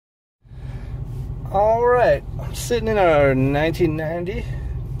All right, I'm sitting in our 1990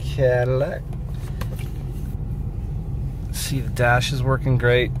 Cadillac. See, the dash is working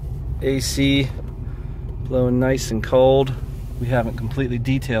great. AC blowing nice and cold. We haven't completely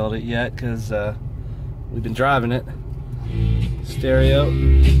detailed it yet because we've been driving it. Stereo,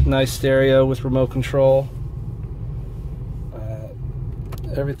 nice stereo with remote control.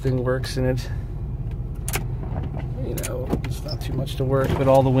 Everything works in it. You know, it's not too much to work, but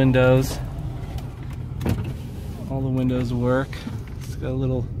all the windows work. It's got a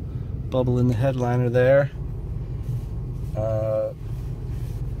little bubble in the headliner there.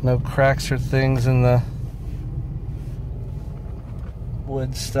 No cracks or things in the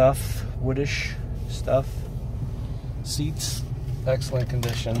woodish stuff. Seats, excellent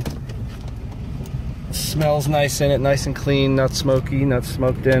condition. Smells nice in it, nice and clean, not smoky, not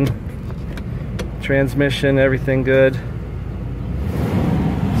smoked in. Transmission, everything good. There's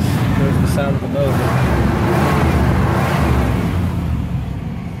the sound of the motor.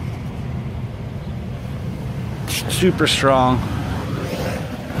 Super strong.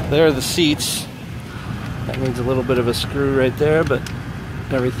 There are the seats. That needs a little bit of a screw right there, but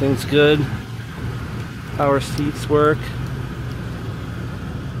everything's good. Power seats work.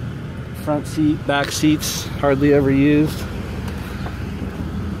 Front seat, back seats, hardly ever used.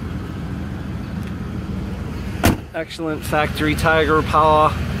 Excellent factory Tiger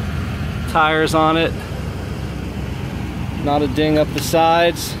Paw tires on it. Not a ding up the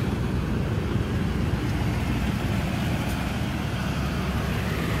sides.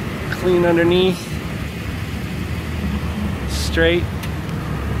 Clean underneath. Straight.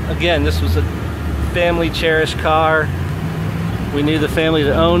 Again, this was a family cherished car. We knew the family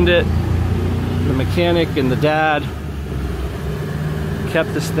that owned it. The mechanic and the dad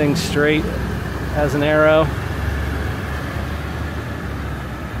kept this thing straight as an arrow.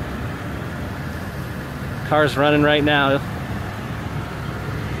 Car's running right now.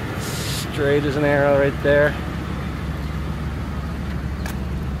 Straight as an arrow right there.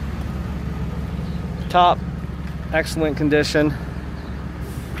 Top, excellent condition.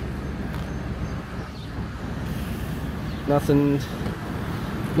 Nothing,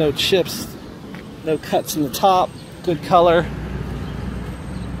 no chips, no cuts in the top, good color.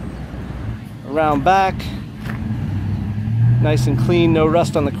 Around back, nice and clean, no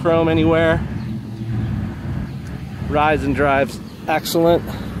rust on the chrome anywhere. Rides and drives excellent,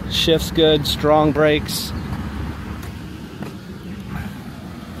 shifts good, strong brakes.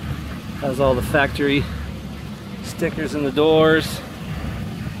 Has all the factory stickers in the doors.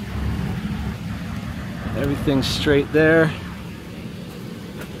 Everything's straight there.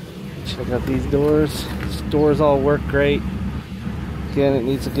 Check out these doors. These doors all work great. Again, it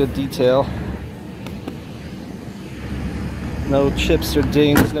needs a good detail. No chips or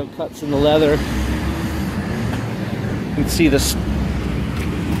dings, no cuts in the leather. You can see this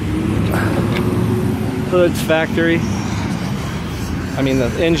hood's factory. I mean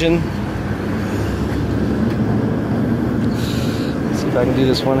the engine. Let's see if I can do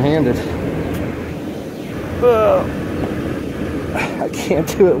this one-handed. Oh, I can't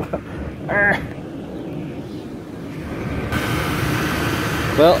do it well.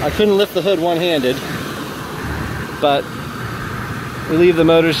 Well, I couldn't lift the hood one-handed, but we leave the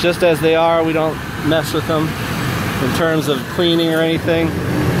motors just as they are. We don't mess with them in terms of cleaning or anything.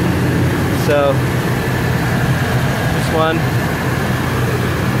 So this one,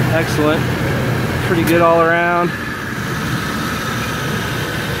 excellent, pretty good all around.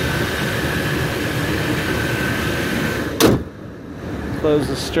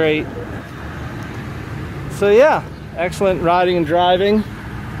 Closes straight. So yeah, excellent riding and driving.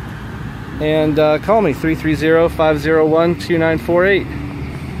 And call me 330-501-2948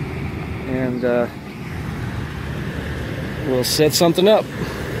 and we'll set something up.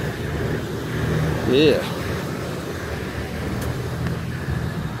 Yeah,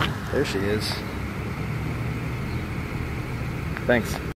 there she is. Thanks.